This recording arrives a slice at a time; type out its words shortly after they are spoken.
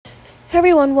Hey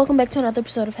everyone, welcome back to another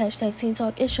episode of Hashtag Teen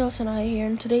Talk. It's Charles and I here.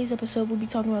 In today's episode, we'll be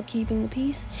talking about keeping the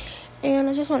peace. And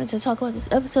I just wanted to talk about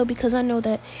this episode because I know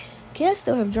that kids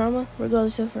still have drama,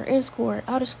 regardless if they're in school or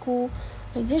out of school.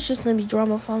 Like, there's just going to be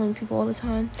drama following people all the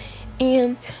time.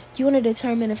 And you want to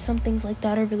determine if some things like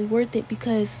that are really worth it,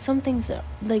 because some things that,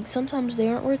 sometimes they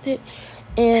aren't worth it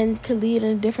and could lead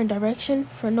in a different direction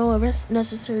for no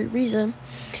necessary reason.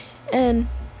 And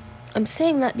I'm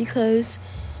saying that because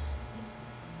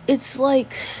it's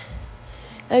like,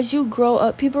 as you grow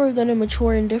up, people are going to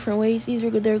mature in different ways.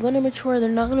 Either they're going to mature, they're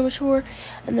not going to mature,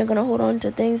 and they're going to hold on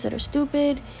to things that are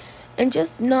stupid and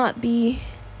just not be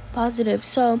positive.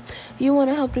 So you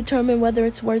want to help determine whether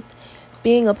it's worth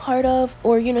being a part of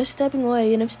or, stepping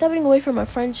away. And if stepping away from a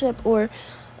friendship or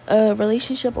a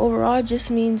relationship overall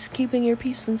just means keeping your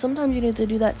peace, then sometimes you need to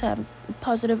do that to have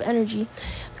positive energy,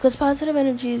 because positive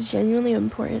energy is genuinely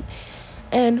important.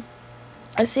 And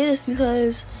I say this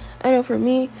because I know for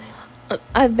me,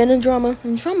 I've been in drama,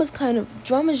 and drama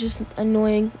is just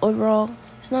annoying overall.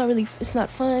 It's not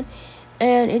fun,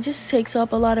 and it just takes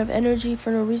up a lot of energy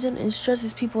for no reason and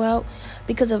stresses people out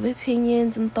because of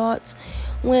opinions and thoughts,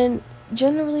 when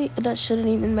generally that shouldn't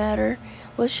even matter.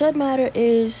 What should matter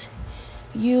is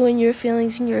you and your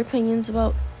feelings and your opinions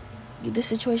about the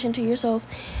situation to yourself.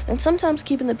 And sometimes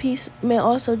keeping the peace may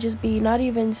also just be not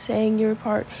even saying your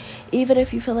part, even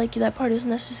if you feel like that part is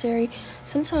necessary.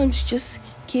 Sometimes just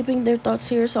keeping their thoughts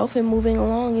to yourself and moving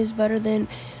along is better than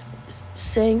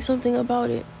saying something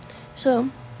about it. So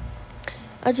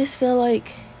I just feel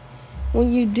like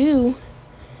when you do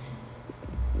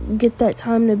get that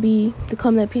time to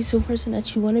become that peaceful person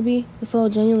that you want to be, you feel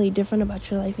genuinely different about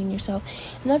your life and yourself.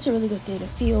 And that's a really good day to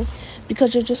feel,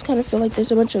 because you just kind of feel like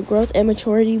there's a bunch of growth and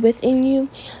maturity within you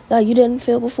that you didn't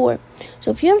feel before.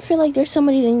 So if you ever feel like there's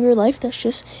somebody in your life that's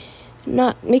just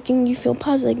not making you feel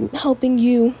positive, helping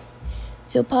you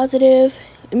feel positive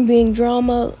and being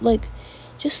drama,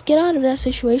 just get out of that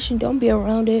situation. Don't be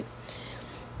around it.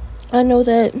 I know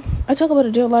that I talk about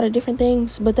a lot of different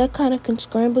things, but that kind of can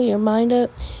scramble your mind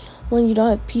up when you don't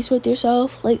have peace with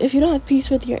yourself. Like, if you don't have peace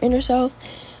with your inner self,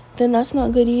 then that's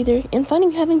not good either. And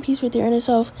having peace with your inner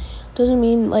self doesn't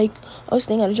mean,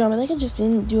 staying out of drama. They could just be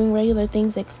doing regular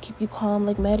things that could keep you calm,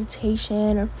 like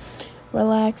meditation or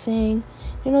relaxing.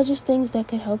 Just things that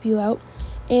could help you out.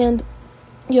 And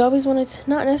you always want to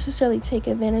not necessarily take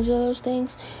advantage of those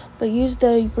things, but use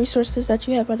the resources that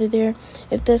you have right there.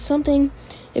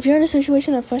 If you're in a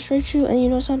situation that frustrates you and you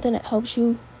know something that helps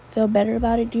you feel better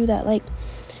about it, do that. Like,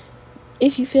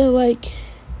 if you feel like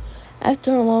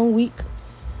after a long week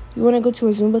you want to go to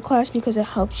a Zumba class because it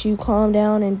helps you calm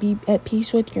down and be at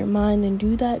peace with your mind, then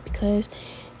do that because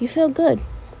you feel good.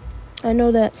 I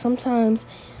know that sometimes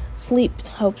sleep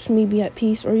helps me be at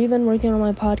peace, or even working on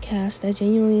my podcast. I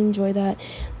genuinely enjoy that.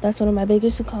 That's one of my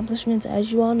biggest accomplishments,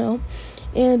 as you all know.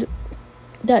 And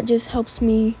that just helps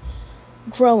me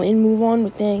grow and move on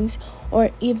with things.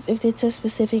 Or if it's a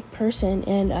specific person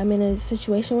and I'm in a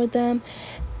situation with them,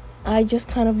 I just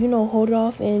kind of, hold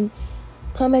off and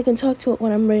come back and talk to it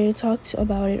when I'm ready to talk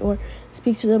about it, or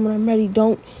speak to them when I'm ready.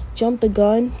 Don't jump the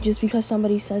gun just because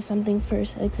somebody says something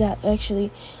first.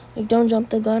 Don't jump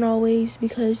the gun always,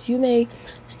 because you may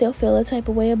still feel a type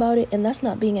of way about it, and that's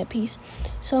not being at peace.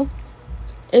 So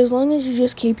as long as you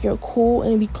just keep your cool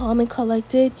and be calm and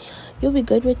collected, you'll be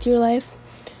good with your life.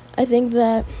 I think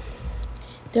that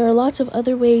there are lots of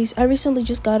other ways. I recently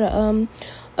just got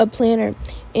a planner,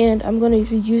 and I'm going to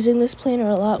be using this planner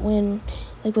a lot when,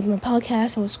 with my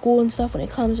podcast and with school and stuff, when it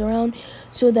comes around,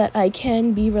 so that I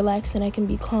can be relaxed and I can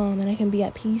be calm and I can be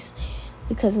at peace.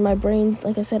 Because my brain,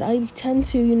 like I said, I tend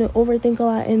to, overthink a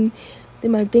lot, and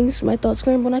then my thoughts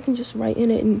scramble, and I can just write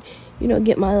in it and,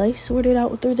 get my life sorted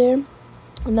out through there.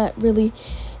 And that really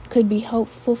could be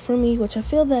helpful for me, which I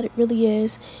feel that it really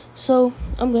is. So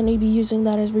I'm going to be using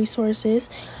that as resources.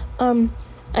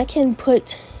 I can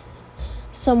put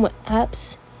some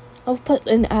apps. I'll put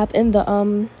an app in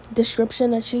the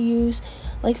description that you use,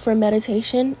 for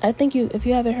meditation. I think if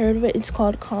you haven't heard of it, it's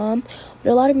called Calm.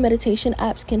 But a lot of meditation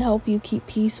apps can help you keep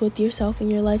peace with yourself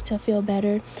and your life to feel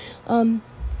better.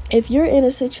 If you're in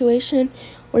a situation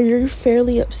where you're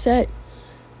fairly upset,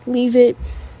 leave it.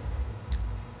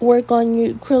 Work on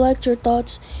you, collect your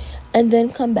thoughts, and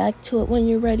then come back to it when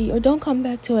you're ready, or don't come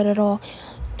back to it at all.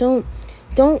 Don't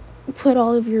put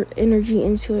all of your energy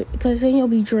into it, because then you'll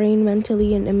be drained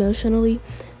mentally and emotionally,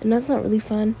 and that's not really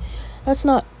fun. That's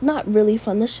not really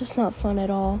fun. That's just not fun at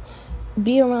all.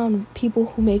 Be around people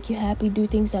who make you happy, do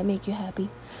things that make you happy,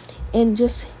 and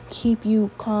just keep you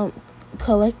calm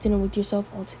collecting it with yourself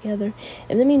altogether.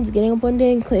 If that means getting up one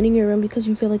day and cleaning your room because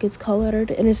you feel like it's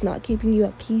cluttered and it's not keeping you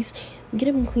at peace, get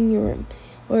up and clean your room.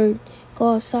 Or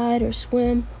go outside or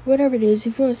swim, whatever it is.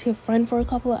 If you want to see a friend for a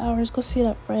couple of hours, go see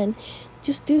that friend.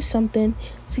 Just do something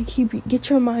to get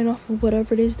your mind off of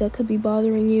whatever it is that could be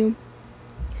bothering you.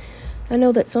 I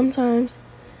know that sometimes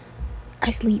I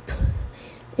sleep,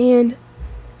 and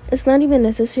it's not even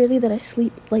necessarily that I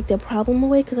sleep like the problem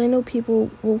away, because I know people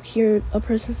will hear a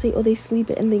person say, oh, they sleep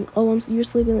and think, oh, you're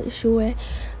sleeping the issue away.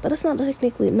 But that's not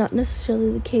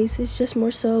necessarily the case. It's just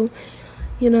more so,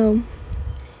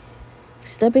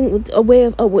 stepping away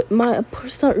of my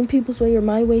certain people's way or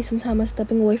my way. Sometimes I'm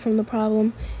stepping away from the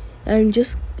problem and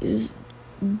just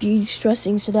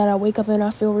de-stressing so that I wake up and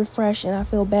I feel refreshed and I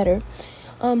feel better.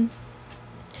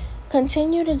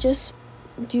 Continue to just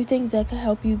do things that can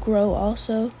help you grow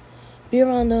also. Be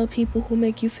around the people who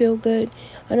make you feel good.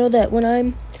 I know that when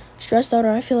I'm stressed out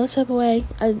or I feel a type of way,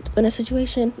 in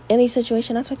any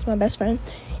situation, I talk to my best friend,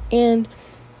 and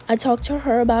I talk to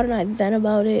her about it, and I vent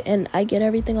about it, and I get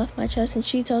everything off my chest, and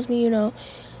she tells me,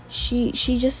 she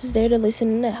just is there to listen,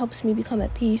 and that helps me become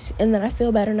at peace, and then I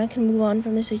feel better, and I can move on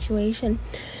from the situation.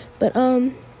 But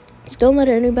don't let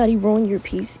anybody ruin your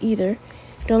peace either.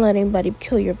 Don't let anybody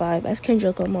kill your vibe, as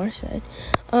Kendrick Lamar said.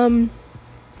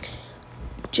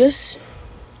 Just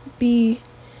do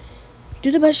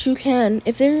the best you can.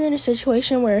 If they're in a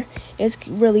situation where it's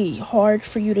really hard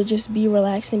for you to just be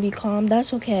relaxed and be calm,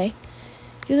 that's okay.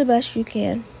 Do the best you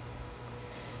can.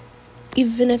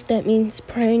 Even if that means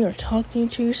praying or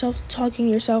talking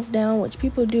yourself down, which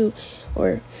people do,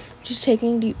 or just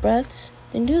taking deep breaths,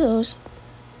 then do those.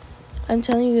 I'm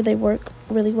telling you, they work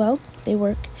really well. They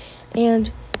work.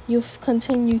 And you'll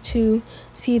continue to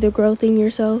see the growth in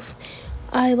yourself.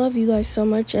 I love you guys so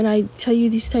much, and I tell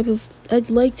you I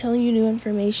like telling you new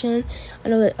information. I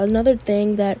know that another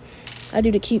thing that I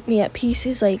do to keep me at peace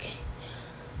is, I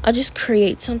just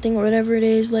create something or whatever it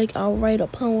is. I'll write a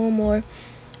poem, or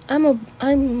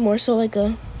I'm more so like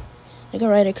a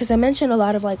writer, because I mention a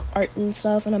lot of art and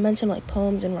stuff, and I mention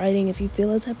poems and writing if you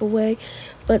feel a type of way.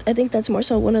 But I think that's more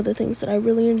so one of the things that I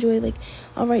really enjoy.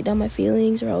 I'll write down my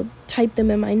feelings, or I'll type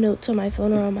them in my notes on my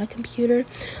phone or on my computer,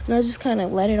 and I just kind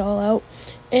of let it all out.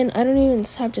 And I don't even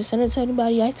have to send it to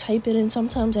anybody. I type it, and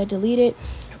sometimes I delete it,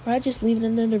 or I just leave it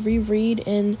in there to reread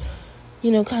and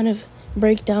kind of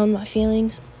break down my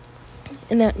feelings.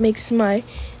 And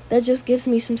that just gives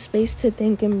me some space to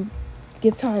think and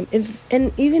give time.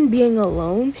 And even being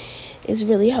alone is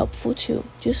really helpful too.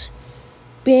 Just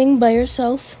being by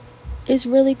yourself is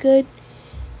really good.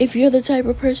 If you're the type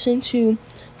of person to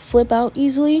flip out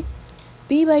easily,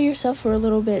 be by yourself for a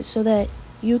little bit so that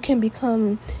you can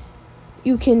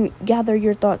gather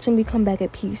your thoughts and become back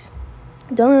at peace.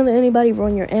 Don't let anybody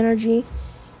ruin your energy.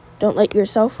 Don't let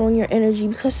yourself ruin your energy,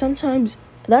 because sometimes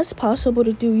that's possible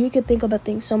to do. You could think about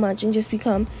things so much and just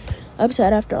become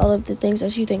upset after all of the things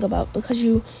that you think about, because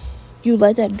you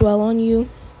let that dwell on you.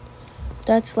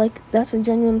 That's a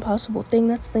genuine possible thing.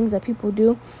 That's things that people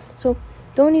do. So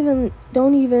don't even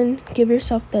give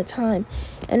yourself that time.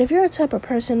 And if you're a type of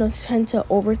person that tend to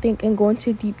overthink and go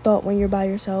into deep thought when you're by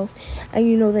yourself,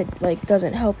 and that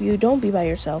doesn't help you, don't be by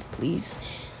yourself, please.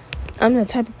 I'm the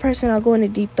type of person, I'll go into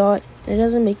deep thought, and it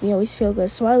doesn't make me always feel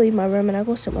good. So I leave my room and I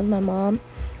go sit with my mom,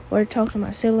 or talk to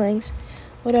my siblings,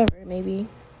 whatever it may be.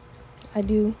 I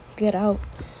do get out.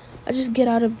 I get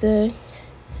out of the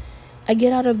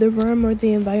room or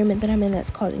the environment that I'm in that's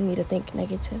causing me to think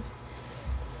negative.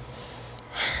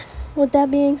 With that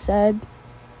being said,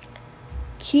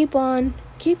 keep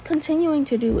continuing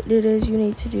to do what it is you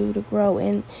need to do to grow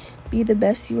and be the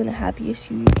best you and the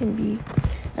happiest you can be.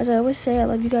 As I always say, I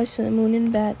love you guys to the moon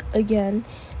and back again,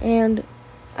 and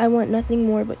I want nothing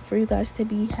more but for you guys to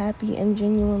be happy and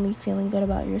genuinely feeling good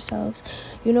about yourselves.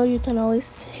 You can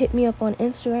always hit me up on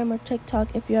Instagram or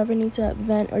TikTok if you ever need to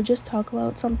vent or just talk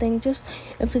about something. Just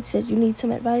if it says you need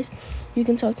some advice, you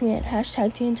can talk to me at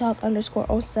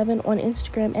 #TeenTalk_07 on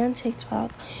Instagram and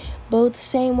TikTok. Both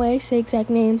same way, same exact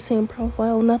name, same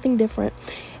profile, nothing different.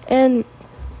 And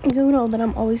you know that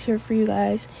I'm always here for you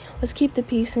guys. Let's keep the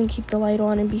peace and keep the light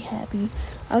on and be happy.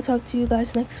 I'll talk to you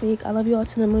guys next week. I love you all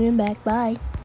to the moon and back. Bye.